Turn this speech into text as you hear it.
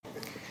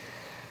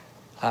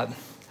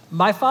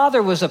My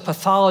father was a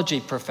pathology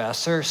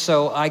professor,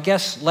 so I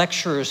guess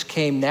lectures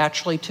came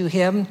naturally to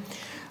him.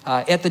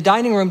 At the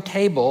dining room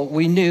table,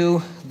 we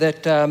knew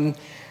that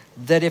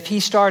if he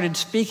started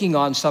speaking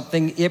on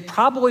something, it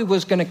probably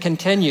was going to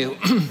continue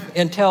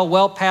until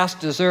well past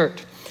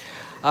dessert.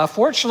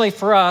 Fortunately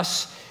for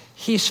us,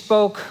 he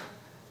spoke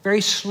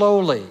very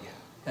slowly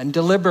and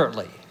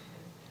deliberately,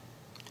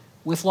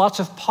 with lots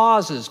of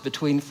pauses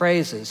between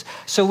phrases.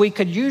 So we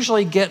could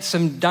usually get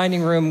some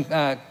dining room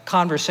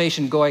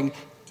conversation going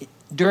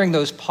during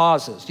those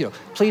pauses.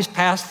 Please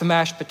pass the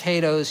mashed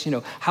potatoes,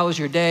 how was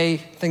your day,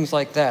 things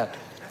like that.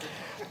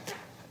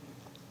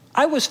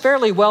 I was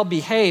fairly well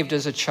behaved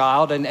as a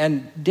child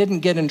and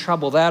didn't get in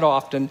trouble that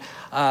often,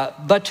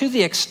 but to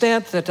the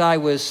extent that I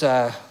was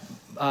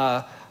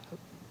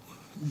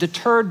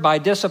deterred by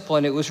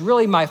discipline, it was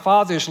really my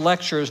father's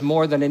lectures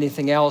more than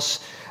anything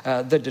else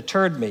that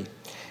deterred me.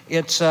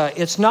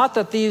 It's not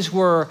that these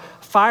were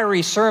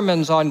fiery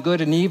sermons on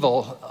good and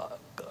evil.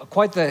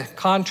 Quite the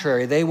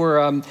contrary. They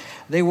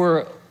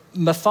were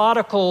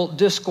methodical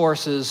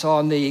discourses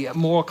on the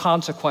moral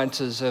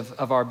consequences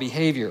of our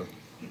behavior.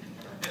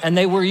 And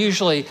they were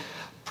usually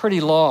pretty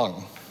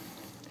long.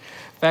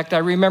 In fact, I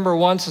remember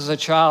once as a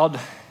child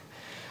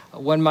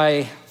when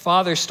my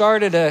father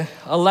started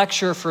a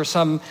lecture for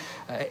some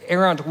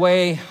errant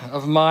way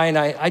of mine,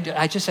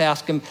 I just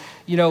asked him,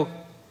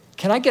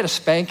 can I get a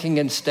spanking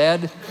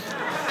instead?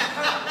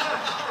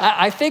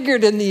 I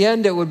figured in the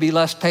end it would be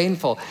less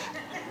painful.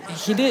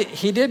 He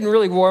didn't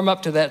really warm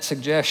up to that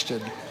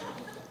suggestion.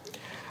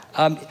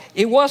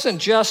 It wasn't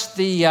just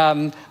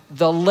the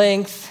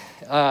length,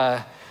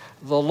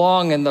 the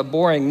long and the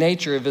boring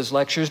nature of his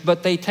lectures,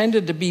 but they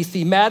tended to be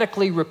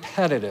thematically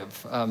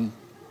repetitive.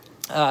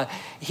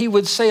 He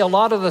would say a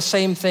lot of the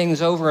same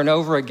things over and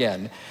over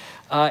again.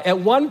 At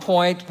one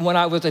point, when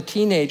I was a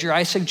teenager,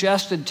 I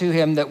suggested to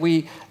him that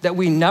we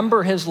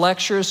number his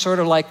lectures sort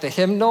of like the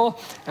hymnal,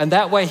 and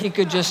that way he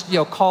could just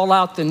call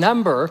out the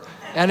number,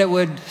 and it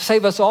would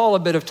save us all a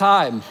bit of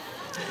time.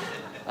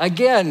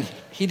 Again,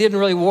 he didn't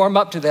really warm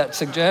up to that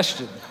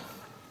suggestion.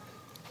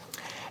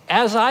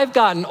 As I've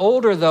gotten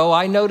older, though,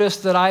 I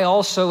noticed that I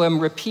also am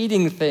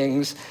repeating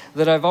things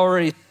that I've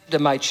already said to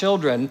my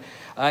children,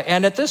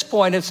 and at this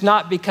point, it's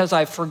not because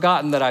I've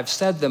forgotten that I've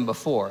said them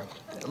before.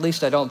 At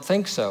least I don't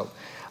think so.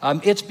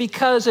 It's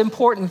because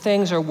important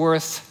things are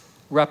worth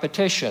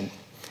repetition.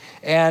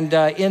 And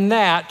in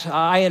that,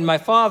 I and my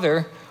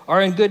father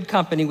are in good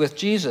company with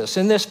Jesus.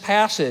 In this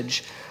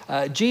passage,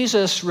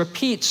 Jesus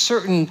repeats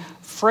certain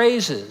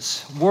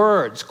phrases,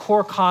 words,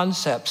 core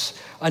concepts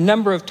a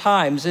number of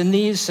times. In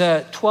these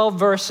 12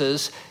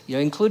 verses,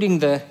 including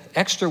the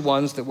extra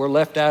ones that were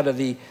left out of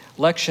the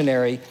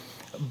lectionary,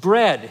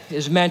 bread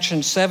is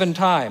mentioned 7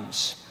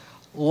 times.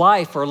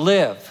 Life or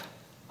live,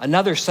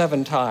 another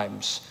 7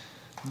 times.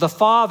 The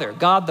Father,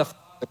 God the Father,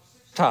 6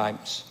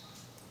 times.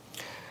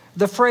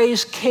 The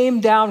phrase came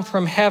down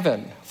from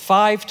heaven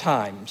 5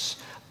 times.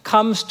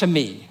 Comes to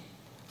me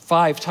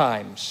 5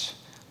 times.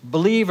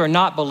 Believe or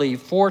not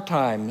believe 4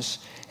 times.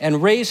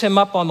 And raise him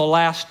up on the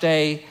last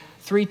day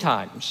 3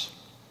 times.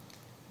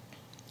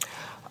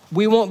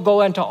 We won't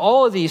go into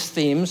all of these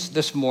themes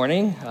this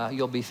morning.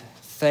 You'll be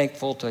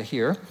thankful to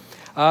hear.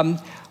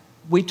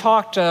 We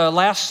talked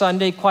last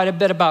Sunday quite a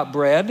bit about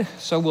bread,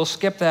 so we'll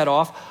skip that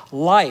off.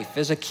 Life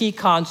is a key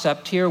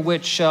concept here,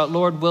 which,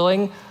 Lord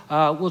willing,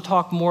 we'll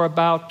talk more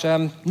about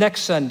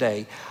next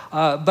Sunday.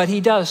 But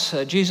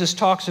Jesus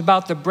talks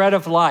about the bread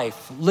of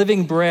life,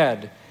 living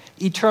bread,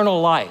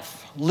 eternal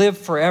life, live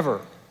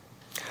forever.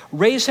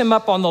 Raise him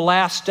up on the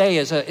last day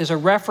is a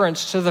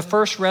reference to the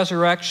first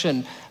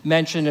resurrection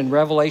mentioned in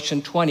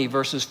Revelation 20,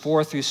 verses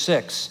 4 through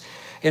 6.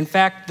 In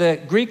fact, the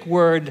Greek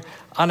word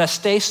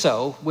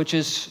anastaso, which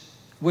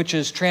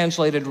is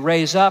translated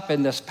raise up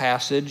in this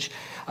passage,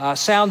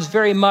 sounds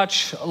very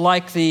much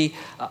like the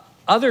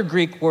other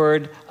Greek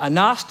word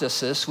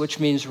anastasis, which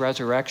means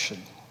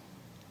resurrection.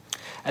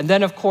 And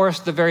then, of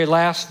course, the very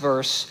last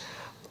verse,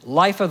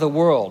 life of the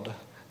world.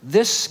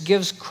 This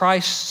gives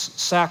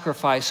Christ's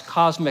sacrifice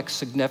cosmic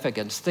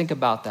significance. Think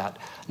about that.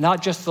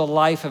 Not just the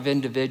life of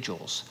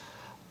individuals,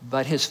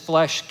 but his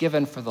flesh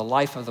given for the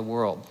life of the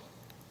world.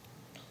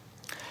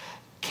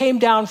 Came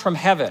down from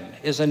heaven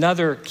is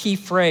another key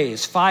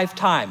phrase, 5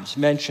 times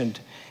mentioned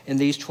in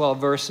these 12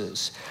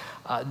 verses.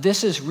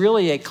 This is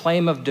really a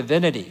claim of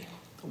divinity.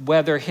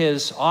 Whether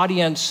his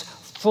audience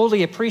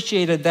fully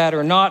appreciated that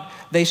or not,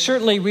 they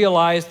certainly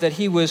realized that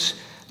he was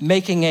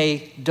making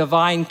a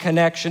divine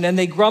connection, and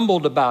they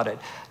grumbled about it.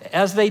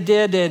 As they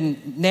did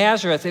in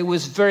Nazareth, it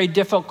was very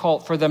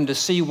difficult for them to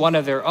see one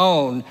of their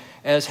own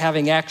as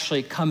having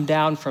actually come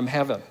down from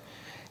heaven,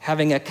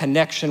 having a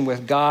connection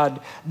with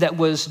God that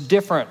was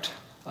different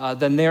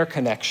than their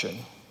connection.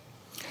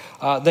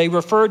 They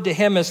referred to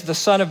him as the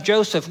son of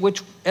Joseph,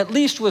 which at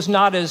least was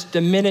not as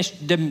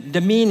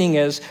demeaning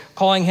as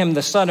calling him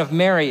the son of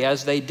Mary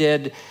as they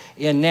did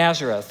in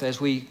Nazareth,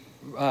 as we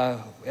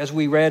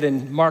read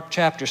in Mark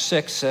chapter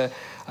 6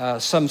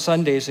 some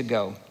Sundays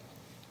ago.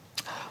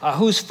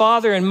 Whose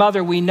father and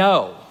mother we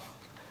know,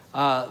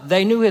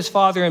 They knew his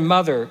father and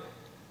mother,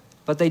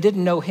 but they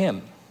didn't know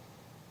him.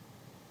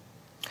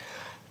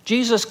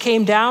 Jesus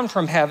came down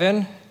from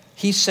heaven,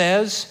 he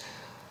says,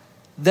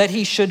 that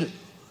he should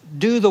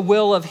do the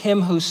will of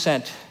him who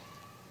sent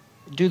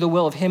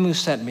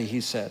me,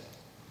 he said.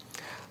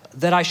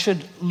 That I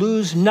should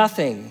lose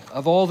nothing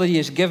of all that he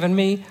has given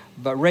me,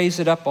 but raise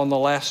it up on the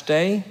last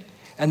day,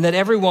 and that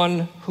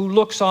everyone who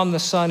looks on the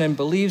Son and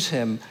believes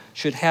him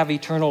should have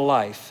eternal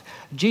life.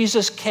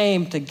 Jesus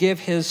came to give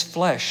his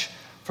flesh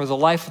for the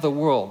life of the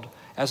world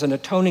as an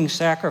atoning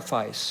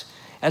sacrifice.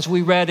 As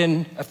we read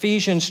in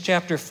Ephesians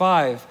chapter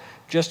 5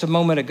 just a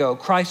moment ago,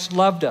 Christ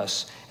loved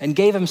us and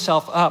gave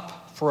himself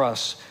up for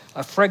us,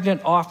 a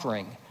fragrant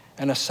offering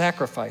and a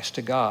sacrifice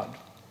to God.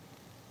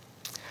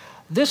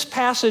 This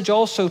passage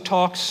also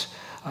talks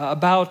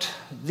about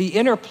the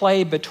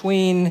interplay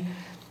between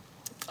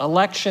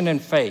election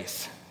and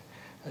faith,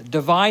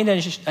 divine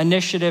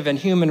initiative and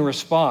human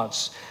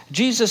response.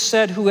 Jesus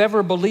said,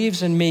 "Whoever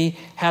believes in me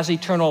has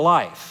eternal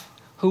life."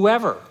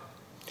 Whoever.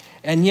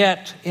 And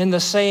yet, in the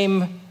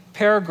same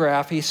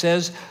paragraph, he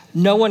says,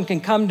 "No one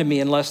can come to me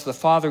unless the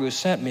Father who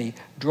sent me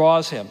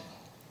draws him."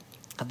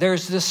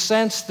 There's this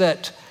sense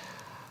that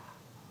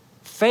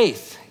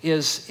faith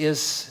is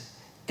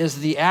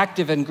the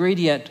active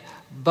ingredient,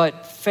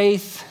 but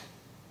faith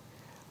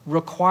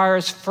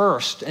requires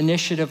first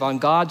initiative on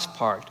God's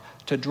part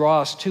to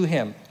draw us to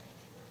him.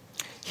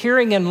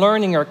 Hearing and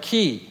learning are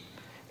key.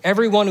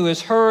 Everyone who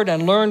has heard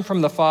and learned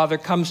from the Father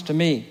comes to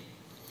me.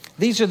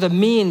 These are the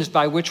means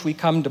by which we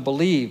come to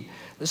believe.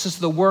 This is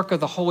the work of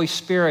the Holy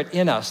Spirit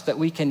in us, that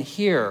we can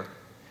hear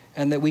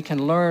and that we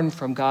can learn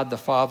from God the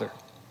Father.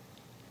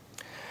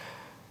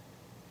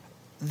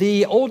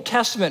 The Old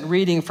Testament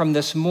reading from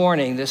this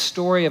morning, this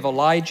story of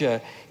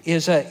Elijah,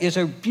 is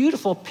a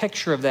beautiful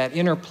picture of that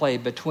interplay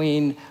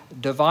between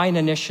divine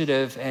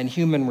initiative and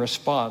human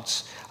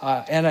response.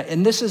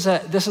 And this is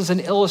an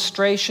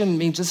illustration,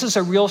 means this is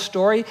a real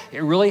story.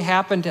 It really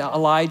happened to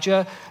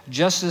Elijah,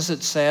 just as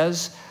it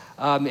says.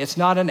 It's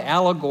not an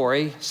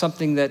allegory,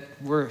 something that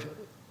we're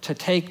to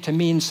take to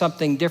mean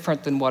something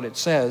different than what it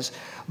says.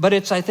 But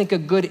it's, I think, a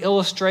good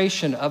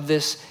illustration of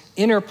this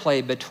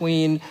interplay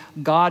between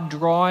God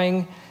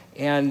drawing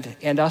and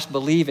us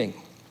believing.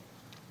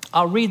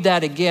 I'll read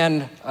that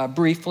again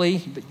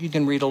briefly, but you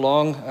can read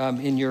along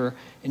in your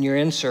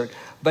insert.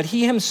 "But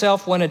he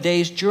himself went a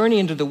day's journey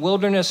into the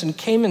wilderness and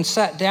came and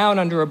sat down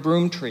under a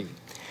broom tree.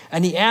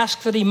 And he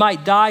asked that he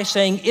might die,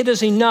 saying, 'It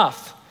is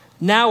enough.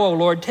 Now, O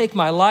Lord, take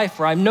my life,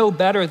 for I am no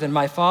better than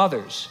my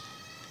fathers.'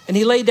 And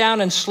he lay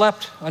down and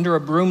slept under a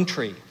broom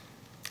tree.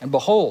 And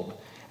behold,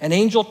 an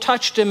angel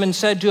touched him and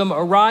said to him,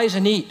 'Arise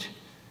and eat.'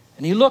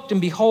 And he looked, and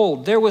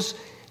behold, there was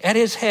at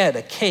his head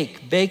a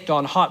cake baked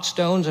on hot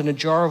stones and a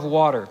jar of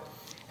water.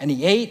 And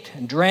he ate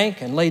and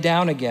drank and lay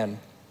down again.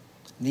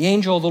 And the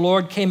angel of the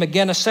Lord came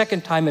again a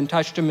second time and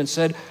touched him and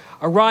said,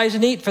 'Arise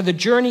and eat, for the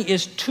journey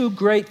is too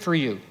great for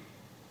you.'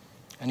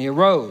 And he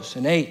arose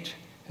and ate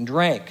and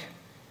drank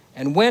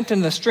and went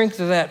in the strength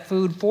of that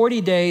food 40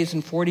 days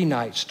and 40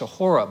 nights to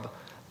Horeb,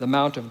 the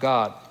mount of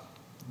God."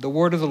 The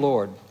word of the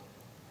Lord.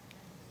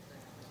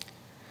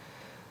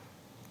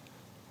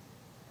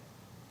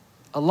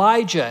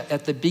 Elijah,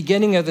 at the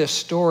beginning of this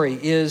story,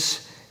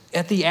 is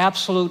at the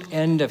absolute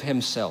end of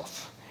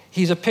himself.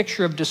 He's a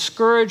picture of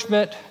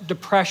discouragement,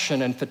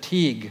 depression, and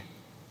fatigue.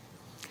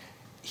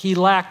 He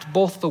lacked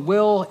both the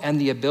will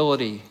and the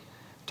ability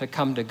to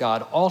come to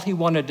God. All he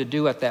wanted to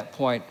do at that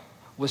point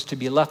was to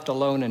be left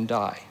alone and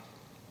die.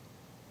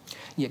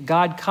 Yet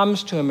God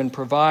comes to him and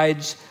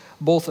provides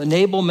both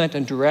enablement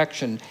and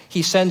direction.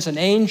 He sends an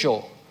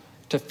angel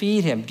to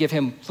feed him, give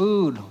him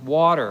food,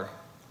 water,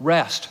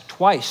 rest.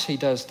 Twice he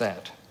does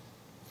that.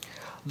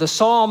 The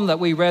psalm that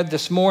we read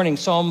this morning,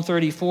 Psalm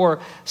 34,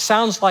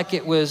 sounds like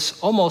it was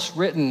almost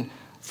written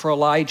for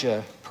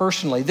Elijah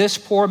personally. "This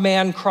poor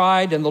man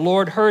cried, and the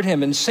Lord heard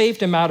him and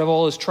saved him out of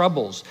all his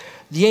troubles.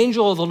 The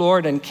angel of the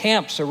Lord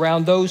encamps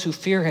around those who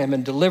fear him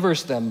and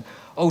delivers them.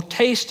 O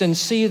taste and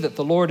see that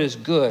the Lord is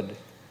good.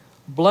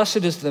 Blessed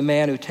is the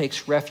man who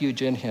takes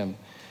refuge in him."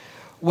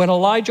 When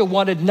Elijah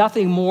wanted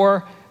nothing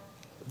more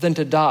than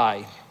to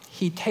die,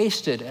 he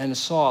tasted and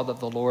saw that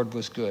the Lord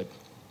was good.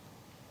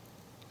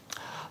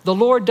 The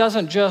Lord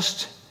doesn't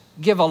just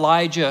give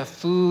Elijah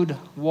food,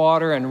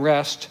 water, and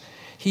rest.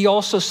 He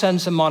also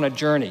sends him on a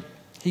journey.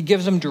 He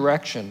gives him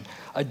direction,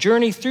 a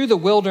journey through the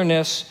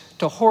wilderness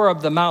to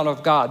Horeb, the mountain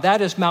of God. That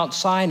is Mount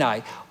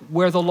Sinai,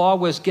 where the law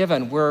was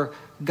given, where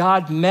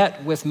God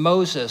met with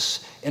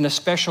Moses in a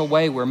special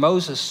way, where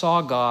Moses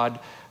saw God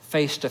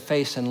face to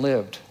face and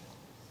lived.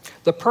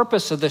 The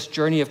purpose of this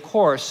journey, of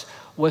course,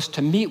 was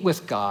to meet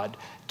with God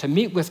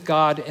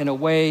in a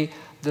way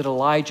that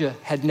Elijah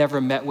had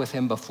never met with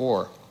him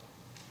before.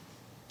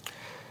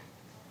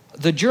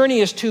 "The journey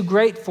is too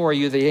great for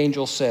you," the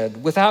angel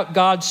said. Without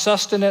God's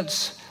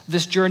sustenance,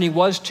 this journey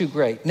was too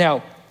great.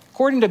 Now,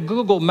 according to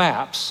Google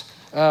Maps,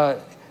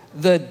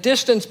 the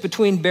distance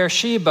between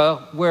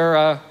Beersheba,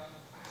 where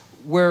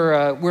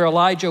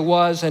Elijah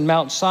was, and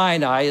Mount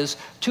Sinai is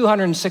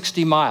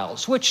 260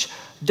 miles, which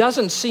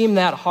doesn't seem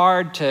that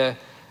hard to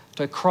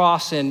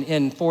cross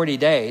in 40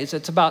 days.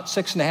 It's about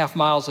 6.5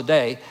 miles a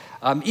day.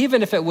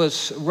 Even if it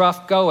was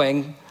rough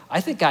going, I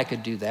think I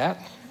could do that.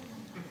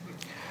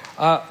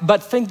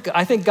 But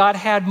I think God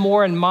had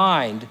more in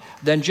mind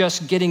than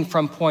just getting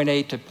from point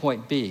A to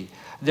point B.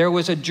 There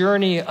was a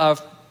journey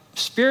of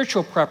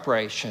spiritual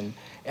preparation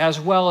as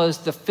well as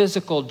the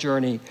physical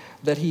journey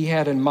that he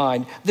had in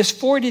mind. This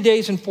 40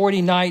 days and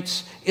 40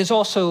 nights is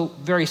also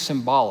very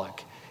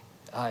symbolic.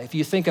 If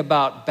you think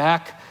about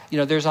back,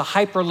 there's a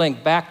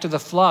hyperlink back to the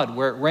flood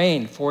where it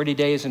rained 40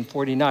 days and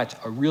 40 nights,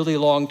 a really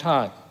long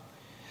time.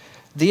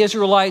 The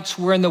Israelites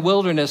were in the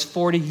wilderness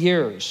 40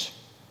 years.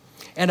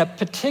 And a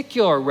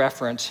particular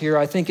reference here,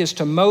 I think, is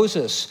to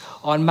Moses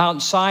on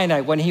Mount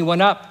Sinai when he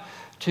went up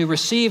to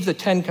receive the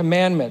 10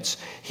 Commandments.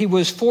 He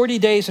was 40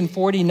 days and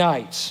 40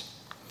 nights.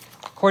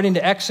 According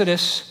to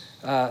Exodus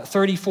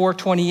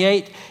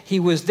 34:28, he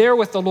was there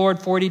with the Lord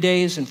 40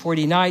 days and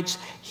 40 nights.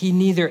 He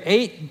neither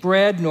ate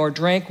bread nor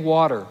drank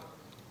water.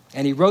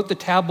 And he wrote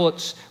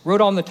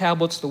on the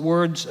tablets the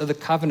words of the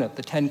covenant,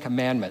 the 10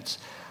 Commandments.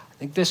 I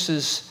think this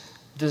is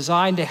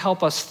designed to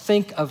help us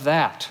think of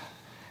that.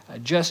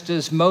 Just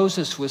as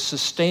Moses was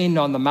sustained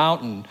on the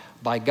mountain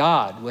by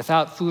God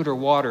without food or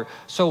water,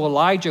 so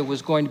Elijah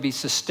was going to be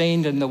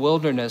sustained in the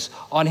wilderness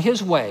on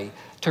his way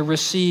to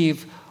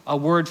receive a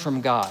word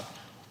from God.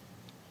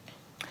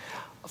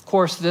 Of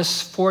course,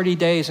 this 40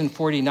 days and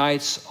 40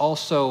 nights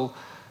also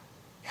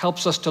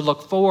helps us to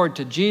look forward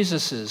to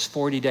Jesus'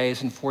 40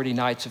 days and 40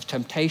 nights of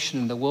temptation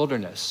in the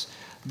wilderness.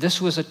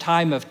 This was a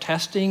time of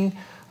testing,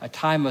 a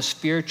time of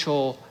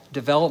spiritual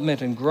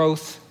development and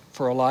growth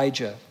for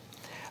Elijah.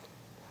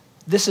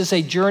 This is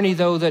a journey,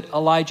 though, that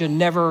Elijah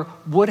never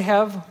would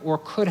have or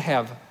could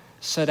have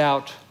set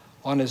out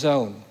on his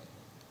own.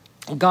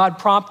 God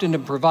prompted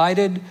and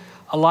provided.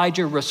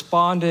 Elijah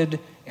responded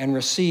and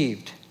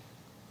received.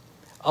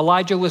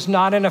 Elijah was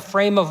not in a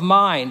frame of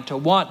mind to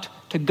want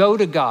to go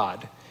to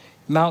God,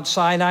 Mount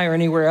Sinai or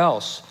anywhere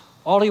else.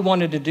 All he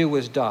wanted to do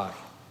was die.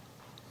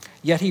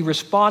 Yet he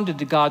responded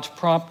to God's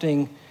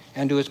prompting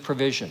and to his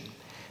provision.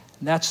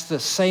 And that's the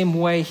same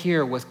way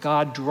here with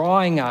God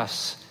drawing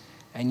us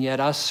and yet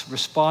us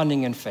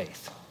responding in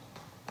faith.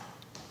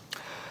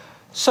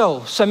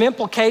 So, some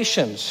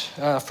implications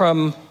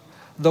from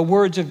the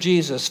words of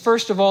Jesus.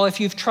 First of all, if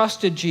you've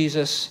trusted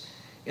Jesus,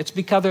 it's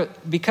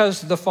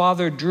because the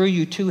Father drew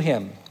you to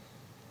him.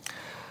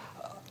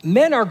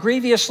 Men are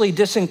grievously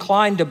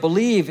disinclined to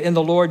believe in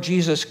the Lord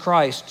Jesus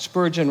Christ,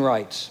 Spurgeon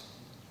writes.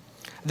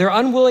 Their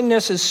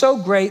unwillingness is so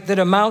great that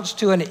it amounts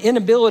to an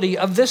inability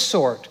of this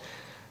sort,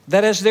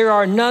 that as there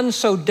are none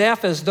so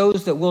deaf as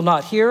those that will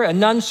not hear, and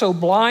none so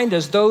blind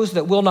as those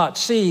that will not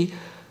see,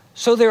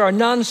 so there are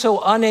none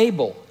so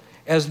unable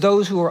as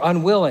those who are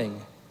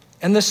unwilling.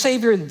 And the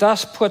Savior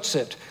thus puts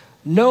it,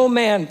 no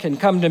man can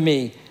come to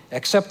me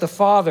except the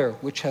Father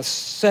which has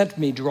sent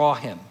me draw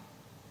him.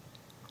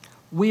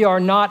 We are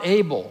not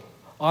able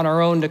on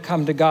our own to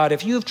come to God.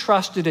 If you've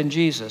trusted in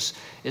Jesus,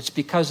 it's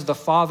because the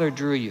Father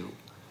drew you,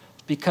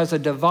 because a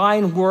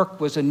divine work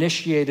was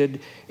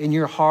initiated in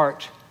your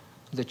heart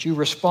that you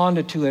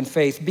responded to in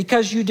faith.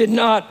 Because you did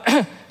not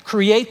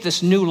create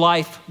this new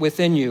life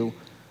within you,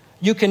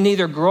 you can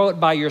neither grow it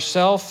by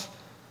yourself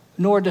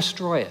nor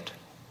destroy it.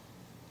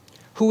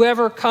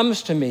 Whoever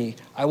comes to me,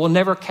 I will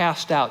never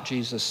cast out,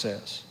 Jesus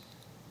says.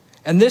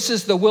 And this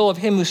is the will of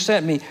him who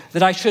sent me,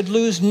 that I should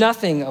lose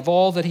nothing of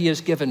all that he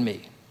has given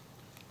me.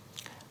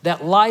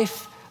 That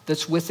life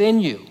that's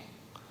within you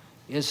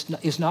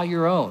is not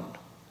your own.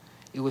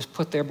 It was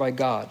put there by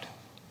God.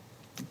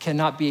 It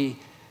cannot be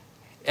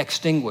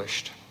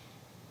extinguished.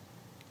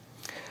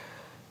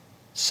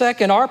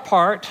 Second, our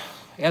part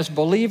as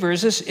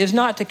believers is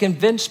not to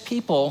convince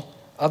people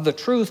of the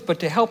truth, but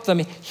to help them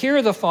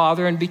hear the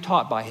Father and be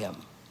taught by him.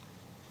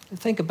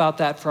 Think about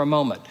that for a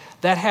moment.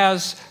 That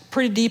has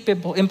pretty deep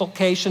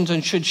implications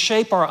and should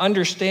shape our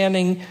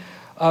understanding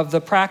of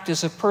the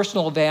practice of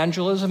personal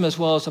evangelism as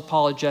well as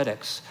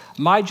apologetics.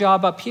 My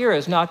job up here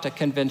is not to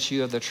convince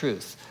you of the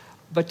truth,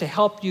 but to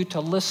help you to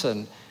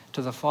listen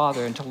to the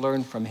Father and to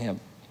learn from him.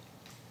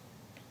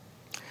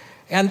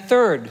 And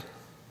third,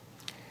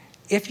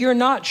 if you're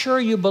not sure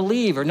you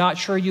believe or not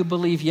sure you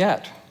believe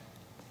yet,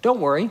 don't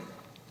worry.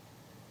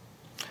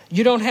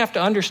 You don't have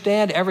to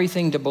understand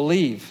everything to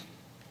believe.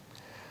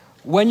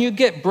 When you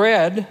get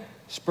bread,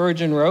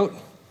 Spurgeon wrote,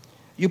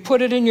 you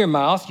put it in your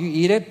mouth, you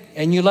eat it,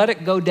 and you let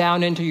it go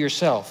down into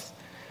yourself.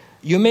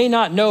 You may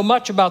not know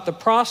much about the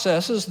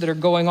processes that are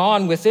going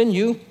on within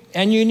you,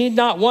 and you need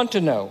not want to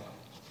know.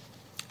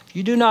 If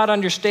you do not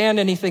understand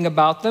anything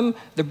about them,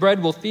 the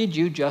bread will feed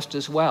you just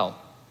as well.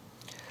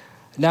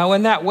 Now,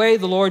 in that way,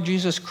 take the Lord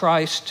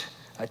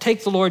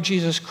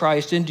Jesus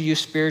Christ into you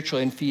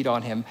spiritually and feed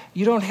on him.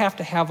 You don't have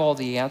to have all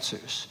the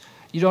answers.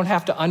 You don't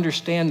have to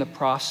understand the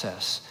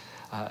process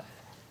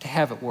to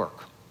have it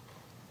work.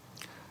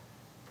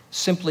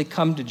 Simply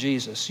come to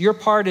Jesus. Your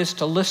part is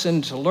to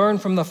listen, to learn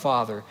from the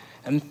Father,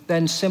 and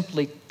then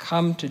simply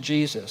come to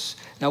Jesus.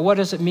 Now, what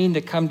does it mean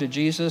to come to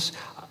Jesus?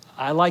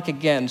 I like,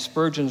 again,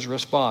 Spurgeon's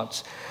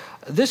response.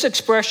 This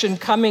expression,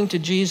 coming to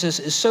Jesus,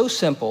 is so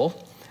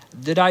simple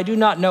that I do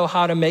not know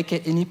how to make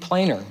it any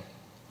plainer.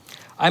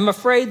 I'm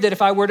afraid that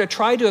if I were to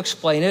try to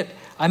explain it,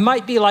 I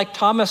might be like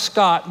Thomas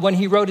Scott when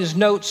he wrote his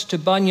notes to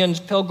Bunyan's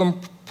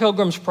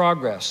Pilgrim's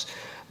Progress.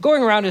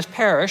 Going around his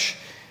parish,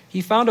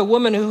 he found a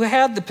woman who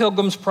had the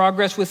Pilgrim's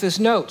Progress with his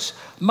notes.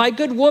 "My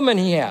good woman,"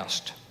 he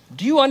asked,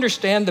 "do you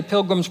understand the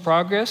Pilgrim's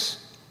Progress?"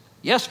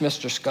 "Yes,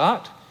 Mr.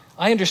 Scott,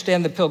 I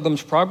understand the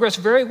Pilgrim's Progress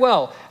very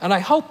well, and I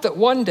hope that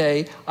one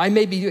day I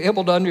may be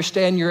able to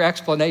understand your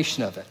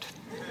explanation of it."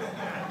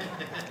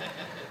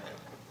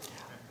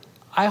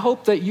 I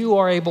hope that you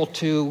are able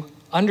to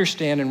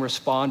understand and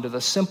respond to the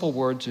simple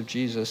words of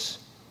Jesus,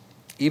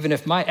 even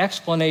if my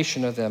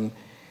explanation of them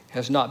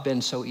has not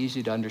been so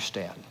easy to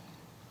understand.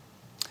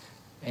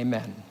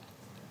 Amen.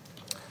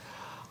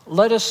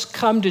 Let us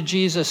come to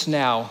Jesus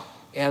now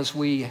as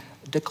we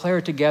declare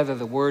together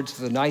the words of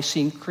the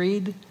Nicene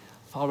Creed,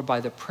 followed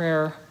by the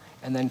prayer,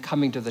 and then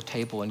coming to the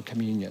table in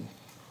communion.